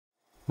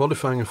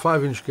modifying a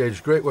 5-inch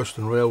gauge Great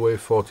Western Railway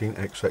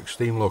 14XX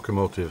steam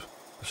locomotive.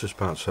 This is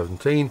part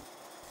 17.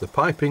 The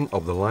piping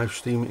of the live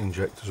steam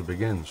injectors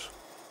begins.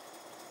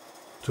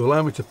 To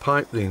allow me to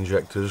pipe the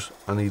injectors,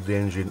 I need the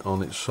engine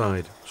on its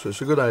side, so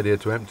it's a good idea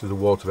to empty the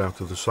water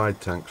out of the side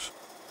tanks.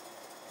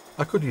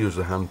 I could use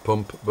the hand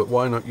pump, but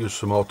why not use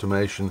some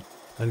automation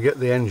and get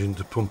the engine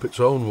to pump its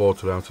own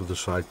water out of the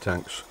side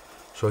tanks.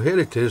 So here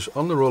it is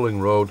on the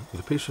rolling road with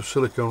a piece of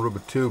silicone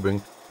rubber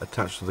tubing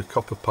attached to the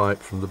copper pipe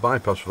from the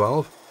bypass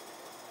valve.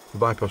 The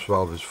bypass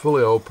valve is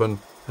fully open,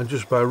 and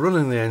just by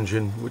running the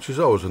engine, which is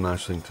always a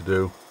nice thing to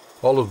do,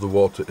 all of the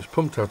water is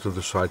pumped out of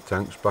the side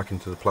tanks back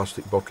into the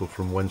plastic bottle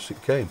from whence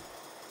it came.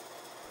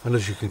 And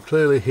as you can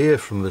clearly hear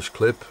from this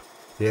clip,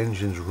 the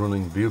engine's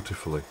running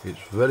beautifully.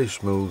 It's very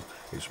smooth,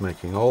 it's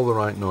making all the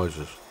right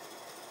noises.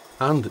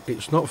 And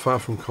it's not far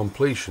from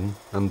completion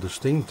and the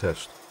steam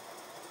test.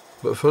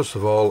 But first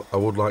of all, I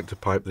would like to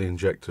pipe the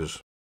injectors.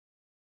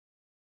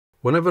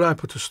 Whenever I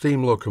put a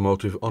steam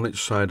locomotive on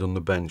its side on the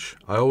bench,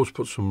 I always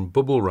put some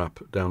bubble wrap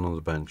down on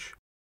the bench.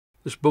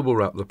 This bubble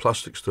wrap, the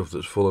plastic stuff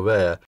that's full of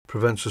air,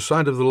 prevents the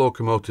side of the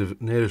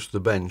locomotive nearest the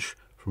bench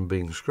from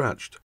being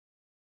scratched.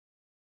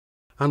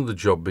 And the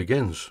job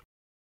begins.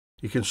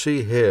 You can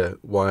see here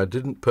why I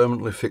didn't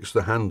permanently fix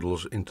the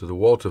handles into the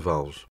water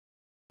valves.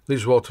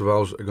 These water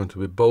valves are going to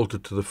be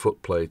bolted to the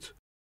footplate,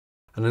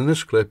 and in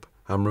this clip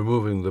I'm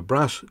removing the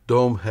brass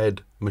dome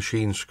head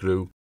machine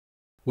screw,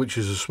 which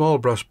is a small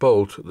brass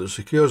bolt that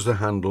secures the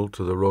handle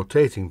to the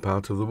rotating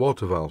part of the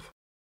water valve.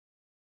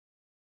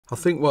 I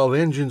think while the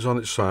engine's on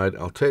its side,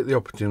 I'll take the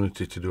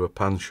opportunity to do a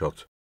pan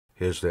shot.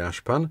 Here's the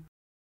ash pan.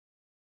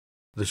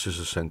 This is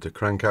the centre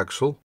crank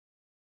axle.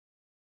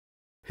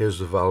 Here's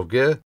the valve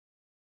gear.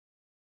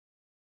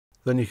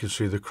 Then you can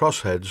see the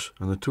crossheads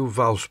and the two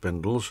valve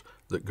spindles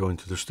that go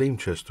into the steam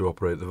chest to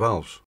operate the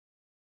valves.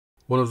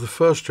 One of the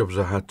first jobs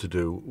I had to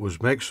do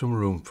was make some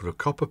room for a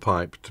copper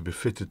pipe to be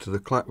fitted to the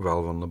clack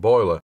valve on the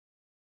boiler.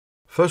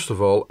 First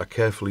of all, I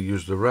carefully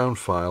used a round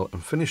file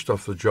and finished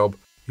off the job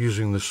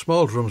using the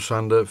small drum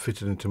sander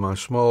fitted into my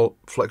small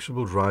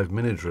flexible drive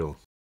mini drill.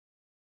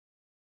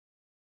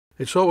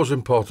 It's always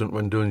important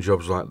when doing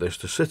jobs like this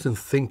to sit and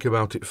think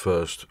about it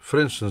first. For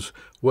instance,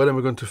 where am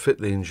I going to fit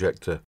the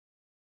injector?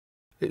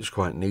 It's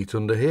quite neat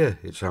under here,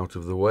 it's out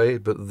of the way,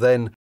 but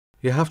then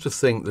you have to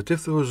think that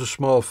if there was a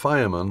small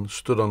fireman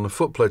stood on the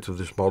footplate of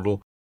this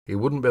model, he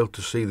wouldn't be able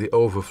to see the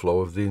overflow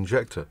of the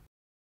injector.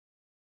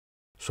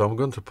 So I'm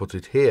going to put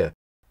it here,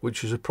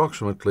 which is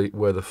approximately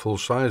where the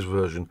full-size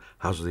version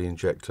has the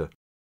injector.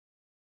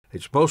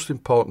 It's most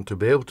important to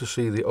be able to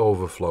see the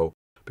overflow,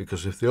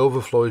 because if the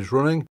overflow is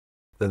running,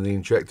 then the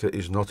injector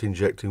is not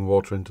injecting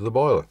water into the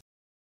boiler.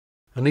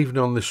 And even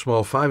on this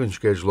small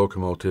 5-inch gauge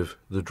locomotive,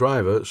 the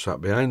driver,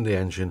 sat behind the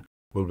engine,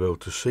 will be able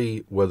to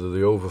see whether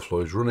the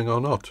overflow is running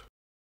or not.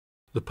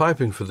 The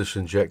piping for this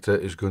injector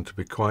is going to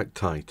be quite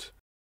tight.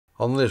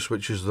 On this,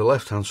 which is the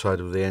left-hand side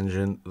of the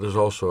engine, there's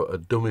also a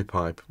dummy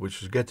pipe,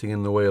 which is getting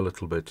in the way a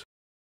little bit.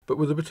 But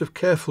with a bit of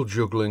careful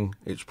juggling,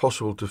 it's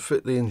possible to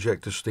fit the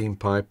injector steam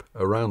pipe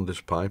around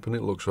this pipe and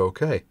it looks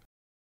okay.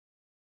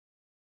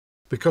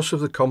 Because of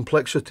the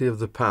complexity of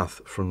the path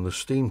from the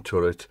steam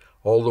turret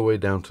all the way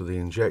down to the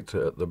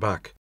injector at the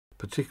back,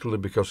 particularly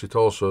because it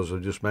also, as I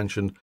just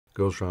mentioned,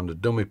 goes round a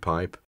dummy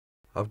pipe,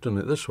 I've done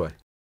it this way.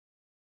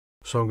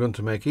 So I'm going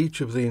to make each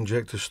of the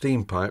injector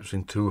steam pipes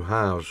in two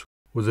halves,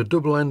 with a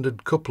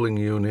double-ended coupling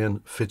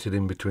union fitted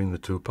in between the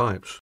two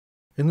pipes.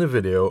 In the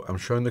video, I'm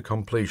showing the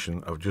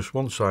completion of just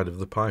one side of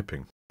the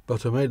piping,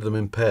 but I made them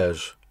in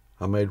pairs.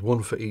 I made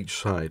one for each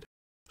side.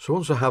 So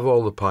once I have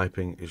all the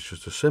piping, it's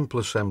just a simple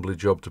assembly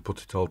job to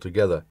put it all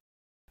together.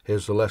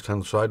 Here's the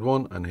left-hand side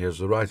one, and here's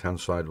the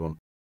right-hand side one.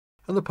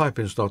 And the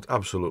piping's not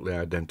absolutely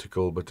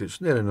identical, but it's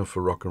near enough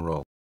for rock and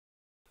roll.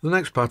 The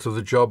next part of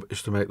the job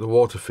is to make the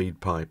water feed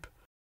pipe.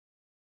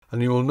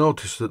 And you will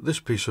notice that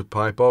this piece of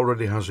pipe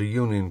already has a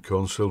union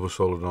cone silver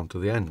soldered onto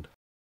the end.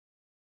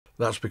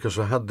 That's because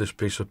I had this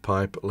piece of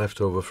pipe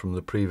left over from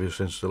the previous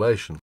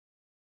installation.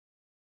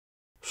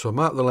 So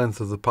mark the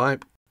length of the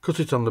pipe, cut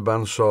it on the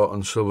bandsaw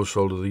and silver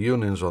solder the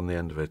unions on the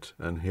end of it,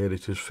 and here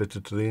it is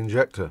fitted to the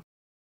injector.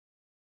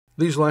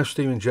 These live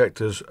steam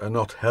injectors are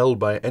not held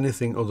by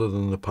anything other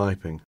than the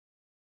piping,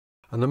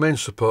 and the main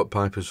support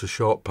pipe is the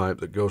short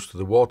pipe that goes to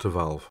the water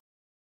valve.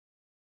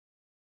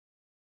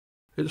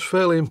 It's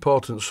fairly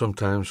important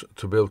sometimes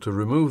to be able to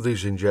remove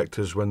these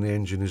injectors when the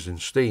engine is in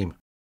steam.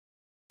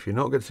 If you're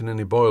not getting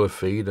any boiler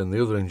feed and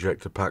the other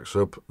injector packs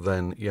up,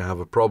 then you have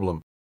a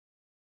problem.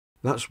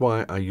 That's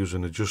why I use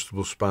an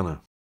adjustable spanner.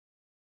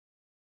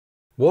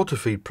 Water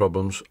feed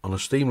problems on a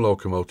steam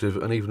locomotive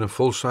and even a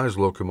full-size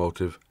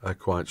locomotive are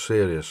quite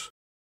serious.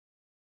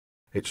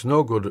 It's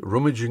no good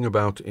rummaging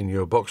about in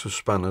your box of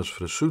spanners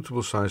for a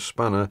suitable size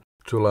spanner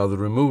to allow the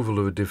removal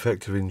of a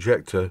defective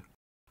injector,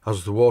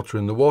 as the water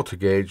in the water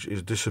gauge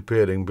is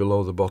disappearing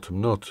below the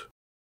bottom nut.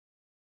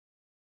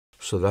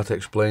 So that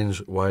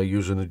explains why I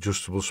use an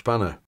adjustable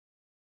spanner.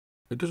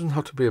 It doesn't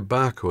have to be a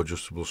Barco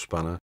adjustable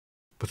spanner,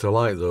 but I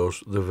like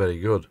those, they're very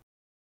good.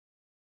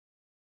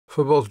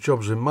 For both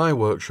jobs in my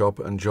workshop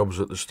and jobs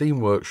at the steam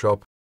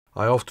workshop,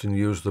 I often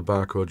use the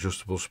Bahco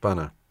adjustable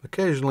spanner.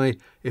 Occasionally,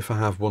 if I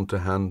have one to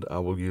hand, I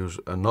will use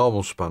a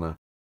normal spanner,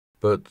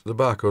 but the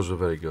Bahcos are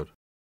very good.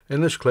 In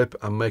this clip,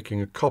 I'm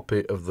making a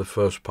copy of the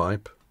first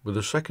pipe with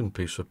a second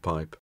piece of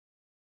pipe,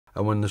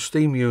 and when the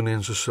steam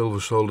unions are silver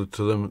soldered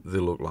to them, they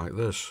look like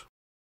this.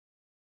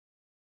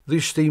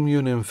 These steam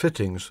union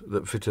fittings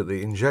that fit at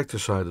the injector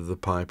side of the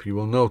pipe, you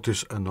will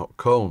notice, are not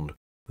coned,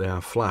 they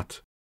are flat.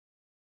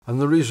 And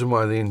the reason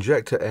why the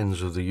injector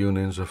ends of the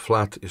unions are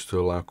flat is to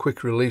allow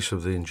quick release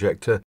of the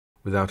injector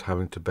without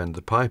having to bend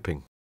the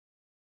piping.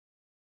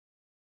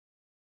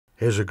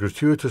 Here's a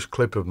gratuitous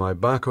clip of my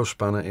Bahco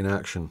spanner in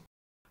action,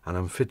 and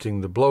I'm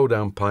fitting the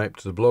blowdown pipe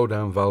to the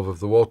blowdown valve of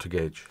the water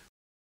gauge.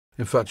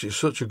 In fact, it's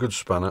such a good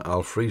spanner,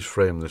 I'll freeze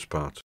frame this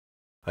part.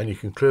 And you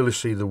can clearly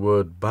see the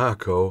word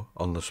Bahco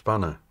on the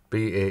spanner,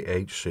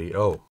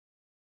 B-A-H-C-O.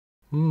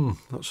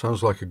 That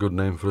sounds like a good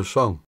name for a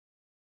song.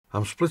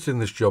 I'm splitting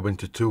this job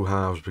into two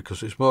halves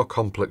because it's more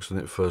complex than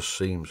it first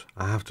seems.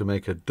 I have to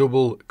make a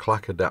double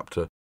clack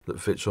adapter that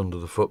fits under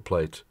the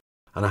footplate,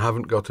 and I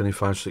haven't got any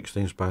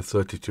 5/16 by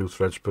 32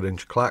 threads per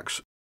inch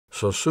clacks,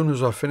 so as soon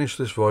as I finish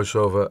this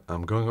voiceover,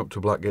 I'm going up to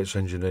Blackgates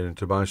Engineering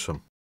to buy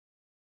some.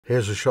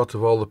 Here's a shot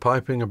of all the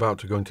piping about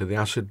to go into the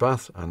acid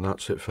bath, and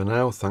that's it for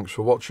now. Thanks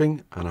for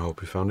watching, and I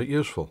hope you found it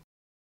useful.